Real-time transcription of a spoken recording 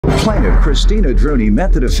Plaintiff Christina Druney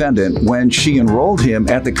met the defendant when she enrolled him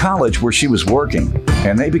at the college where she was working,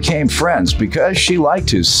 and they became friends because she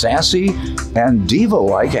liked his sassy and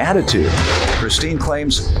diva-like attitude. Christine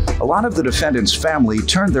claims a lot of the defendant's family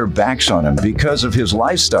turned their backs on him because of his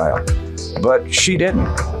lifestyle, but she didn't,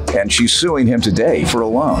 and she's suing him today for a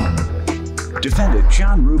loan. Defendant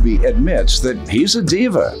John Ruby admits that he's a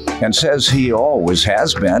diva and says he always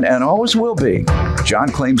has been and always will be. John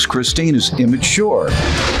claims Christine is immature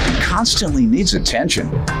and constantly needs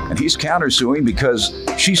attention, and he's countersuing because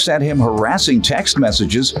she sent him harassing text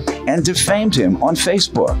messages and defamed him on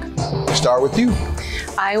Facebook. Start with you.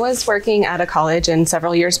 I was working at a college, and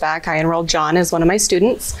several years back I enrolled John as one of my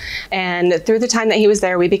students, and through the time that he was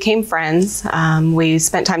there we became friends. We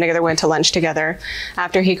spent time together, went to lunch together.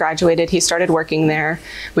 After he graduated he started working there.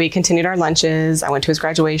 We continued our lunches. I went to his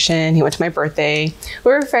graduation, he went to my birthday.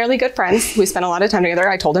 We were fairly good friends. We spent a lot of time together.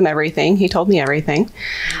 I told him everything, he told me everything.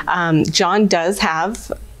 John does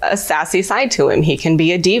have a sassy side to him. He can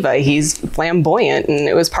be a diva. He's flamboyant, and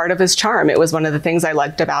it was part of his charm. It was one of the things I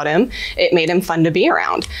liked about him. It made him fun to be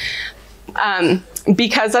around.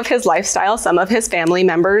 Because of his lifestyle, some of his family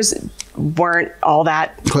members weren't all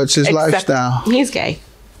that. What's his lifestyle? He's gay.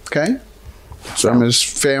 Okay. Some of his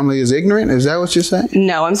family is ignorant? Is that what you're saying?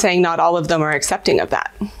 No, I'm saying not all of them are accepting of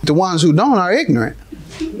that. The ones who don't are ignorant.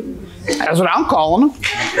 That's what I'm calling them.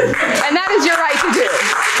 And that is your right to do.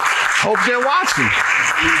 Hope they're watching.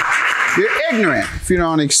 You're ignorant if you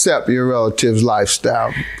don't accept your relative's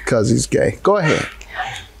lifestyle because he's gay. Go ahead.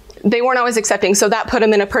 They weren't always accepting, so that put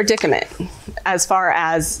him in a predicament as far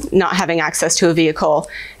as not having access to a vehicle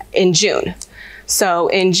in June. So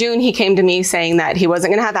in June, he came to me saying that he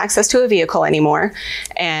wasn't going to have access to a vehicle anymore.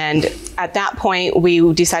 And at that point,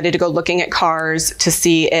 we decided to go looking at cars to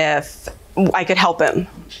see if I could help him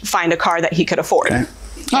find a car that he could afford. Okay.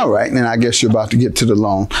 All right, and I guess you're about to get to the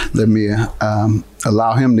loan. Let me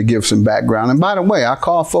allow him to give some background. And by the way, I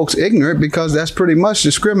call folks ignorant because that's pretty much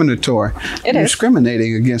discriminatory. It is.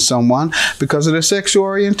 Discriminating against someone because of their sexual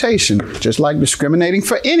orientation, just like discriminating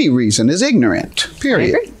for any reason is ignorant,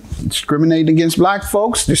 period. I agree. Discriminating against black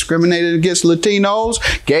folks, discriminating against Latinos,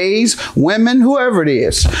 gays, women, whoever it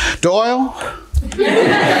is. Doyle? All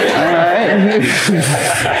right.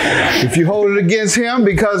 If you hold it against him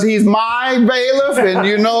because he's my bailiff and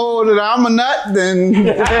you know that I'm a nut, then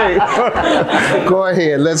hey, go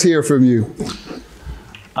ahead. Let's hear from you.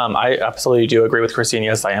 I absolutely do agree with Christine.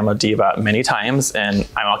 Yes, I am a diva many times, and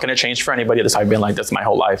I'm not going to change for anybody. I've been like this my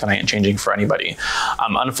whole life, and I ain't changing for anybody.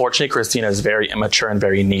 Unfortunately, Christina is very immature and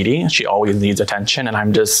very needy. She always needs attention,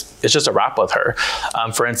 and it's just a wrap with her.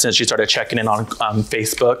 For instance, she started checking in on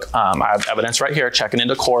Facebook. I have evidence right here, checking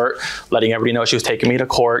into court, letting everybody know she was taking me to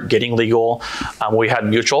court, getting legal. We had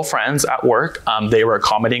mutual friends at work. They were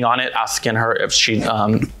commenting on it, asking her if she...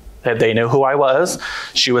 that they knew who I was.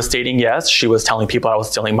 She was stating yes. She was telling people I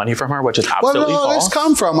was stealing money from her, which is absolutely false. Where did all this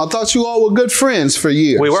come from? I thought you all were good friends for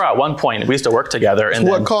years. We were at one point. We used to work together. And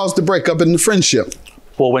what caused the breakup in the friendship?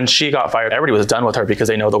 Well, when she got fired, everybody was done with her because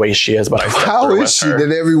they know the way she is, but I stepped How through is she with her.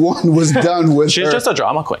 that everyone was done with She's her? just a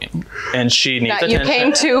drama queen, and she needs that attention. You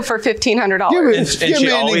came to for $1,500. Give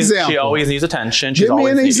me an example. She always needs attention. She's Give me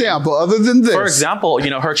always an example other than this. For example,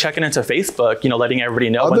 her checking into Facebook, letting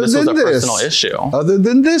everybody know when this was a personal issue. Other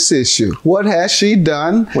than this issue, what has she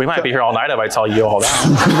done? We might be here all night if I tell you all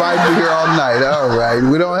that. We might be here all night. All right.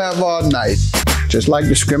 We don't have all night. Just like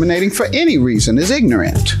discriminating for any reason is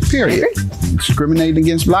ignorant, period. Discriminating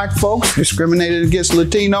against black folks, discriminating against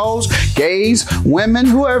Latinos, gays, women,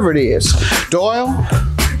 whoever it is. Doyle? All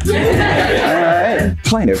right.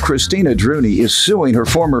 Plaintiff Christina Druney is suing her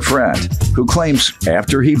former friend, who claims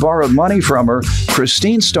after he borrowed money from her,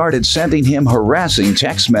 Christine started sending him harassing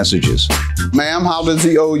text messages. Ma'am, how does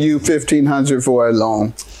he owe you $1,500 for a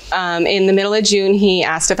loan? In the middle of June, he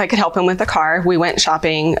asked if I could help him with a car. We went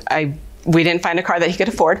shopping. We didn't find a car that he could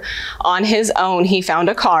afford. On his own, he found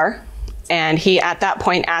a car, and he at that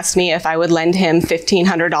point asked me if I would lend him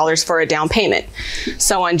 $1,500 for a down payment.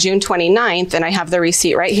 So on June 29th, and I have the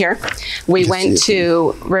receipt right here, we went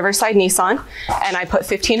to Riverside Nissan, and I put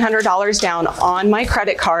 $1,500 down on my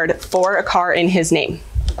credit card for a car in his name.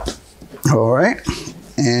 All right.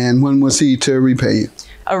 And when was he to repay you?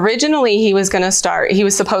 Originally, he was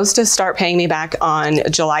supposed to start paying me back on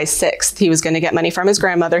July 6th. He was going to get money from his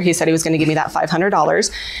grandmother. He said he was going to give me that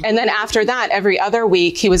 $500. And then after that, every other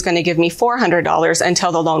week, he was going to give me $400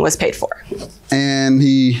 until the loan was paid for. And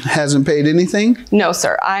he hasn't paid anything? No,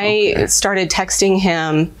 sir. I started texting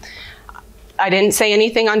him I didn't say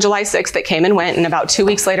anything on July 6th. That came and went. And about 2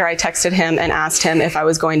 weeks later, I texted him and asked him if I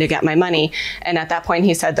was going to get my money. And at that point,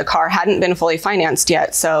 he said the car hadn't been fully financed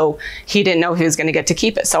yet. So he didn't know he was going to get to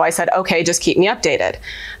keep it. So I said, okay, just keep me updated.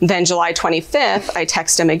 Then July 25th, I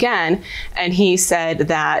texted him again. And he said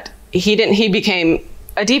that he became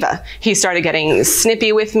a diva. He started getting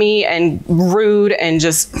snippy with me and rude and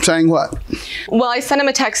just... Saying what? Well, I sent him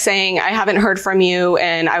a text saying, I haven't heard from you,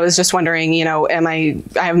 and I was just wondering, you know, I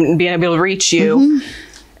haven't been able to reach you. Mm-hmm.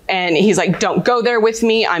 And he's like, don't go there with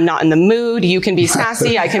me. I'm not in the mood. You can be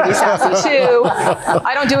sassy. I can be sassy too.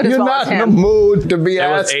 I don't do it as well as him. You're not in the mood to be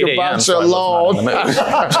asked about your loan.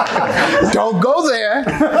 Don't go there.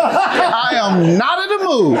 I am not in the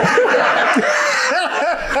mood.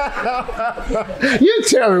 You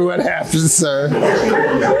tell me what happened, sir.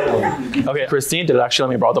 Okay, Christine did actually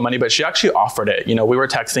let me borrow the money, but she actually offered it. You know, we were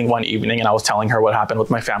texting one evening and I was telling her what happened with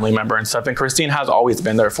my family member and stuff. And Christine has always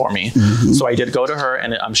been there for me. Mm-hmm. So I did go to her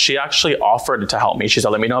and she actually offered to help me. She said,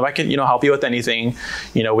 let me know if I can, you know, help you with anything.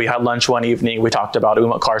 You know, we had lunch one evening. We talked about it. We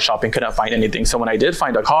went car shopping, couldn't find anything. So when I did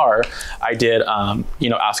find a car, I did, you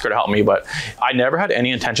know, ask her to help me. But I never had any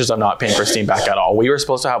intentions of not paying Christine back at all. We were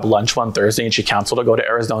supposed to have lunch one Thursday and she canceled to go to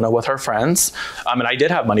Arizona with her friends. And I did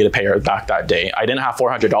have money to pay her back that day. I didn't have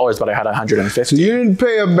 $400, but I had $150. So you didn't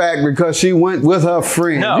pay her back because she went with her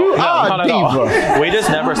friend. No, not at all. We just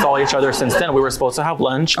never saw each other since then. We were supposed to have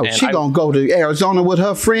lunch. Oh, and she gonna go to Arizona with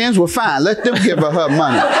her friends? Well, fine. Let them give her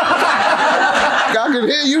money. I can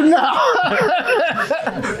hear you now.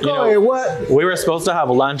 Go ahead, what? We were supposed to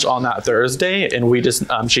have lunch on that Thursday, and we just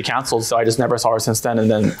she canceled, so I just never saw her since then.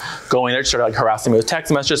 And then going there, she started like harassing me with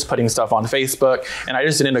text messages, putting stuff on Facebook, and I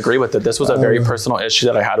just didn't agree with it. This was a very personal issue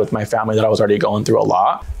that I had with my family that I was already going through a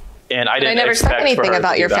lot, and I didn't. I never said anything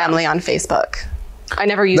about your family on Facebook. I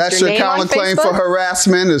never used That's your name on Facebook. That's your counterclaim for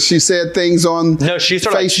harassment, as she said things on she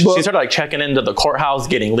started Facebook. She started like checking into the courthouse,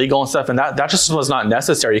 getting legal and stuff, and that just was not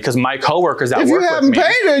necessary because my coworkers that work with me. If you haven't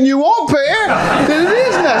paid her and you won't pay her, then it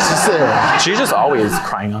is necessary. She's just always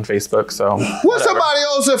crying on Facebook, so well, somebody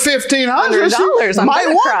owes her $1,500. She might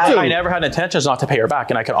want to. I never had intentions not to pay her back,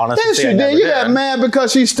 and I can honestly say I never did. You got did. mad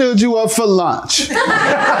because she stood you up for lunch.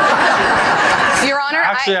 Your Honor,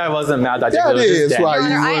 actually, I wasn't mad that day. That is why you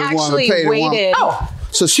wouldn't want to pay the woman. Oh,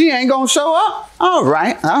 so she ain't gonna show up? All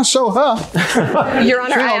right, I'll show her. Your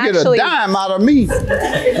Honor, she don't get a dime out of me.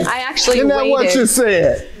 I actually Isn't that waited. What you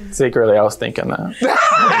said? Secretly, I was thinking that.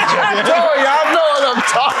 I know what I'm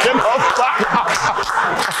talking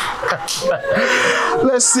about.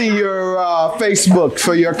 Let's see your Facebook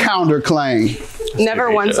for your counterclaim. Never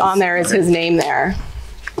once on there is his name there.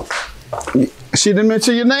 She didn't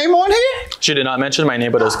mention your name on here? She did not mention my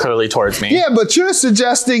name, but it was clearly towards me. Yeah, but you're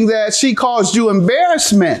suggesting that she caused you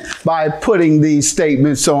embarrassment by putting these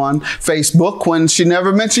statements on Facebook when she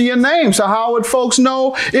never mentioned your name. So how would folks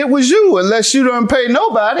know it was you unless you don't pay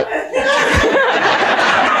nobody?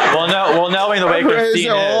 Well, knowing the way Christine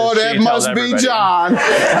is, oh, that must be John.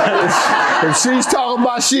 If she's talking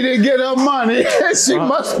about she didn't get her money, she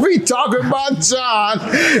must be talking about John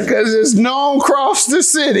because it's known across the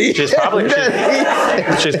city. She's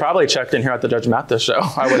probably checked in here at the Judge Mathis show.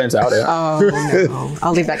 I wouldn't doubt it. Oh, no.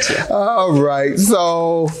 I'll leave that to you. All right.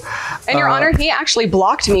 So. And Your Honor, he actually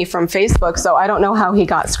blocked me from Facebook, so I don't know how he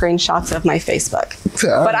got screenshots of my Facebook.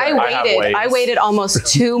 But I waited almost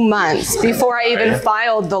 2 months before I even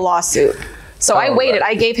filed the lawsuit. So I waited.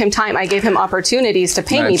 I gave him time. I gave him opportunities to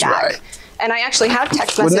pay me back. Right. And I actually have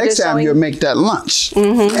text messages. Well, next time you'll make that lunch.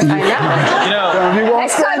 Mm-hmm, I know. He won't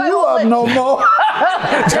stand you up no more.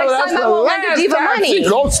 Next time I won't lend the Diva money. She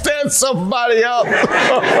gonna stand somebody up.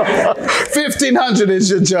 $1,500 is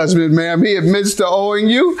your judgment, ma'am. He admits to owing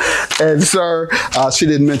you. And sir, she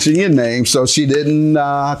didn't mention your name, so she didn't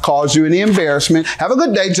cause you any embarrassment. Have a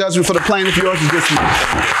good day. Judgment for the plaintiff. Yours is dismissed.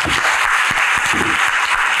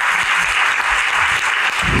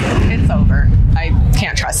 It's over. I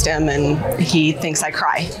can't trust him, and he thinks I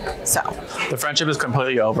cry. So the friendship is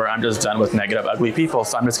completely over. I'm just done with negative, ugly people.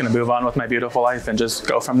 So I'm just going to move on with my beautiful life and just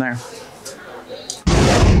go from there.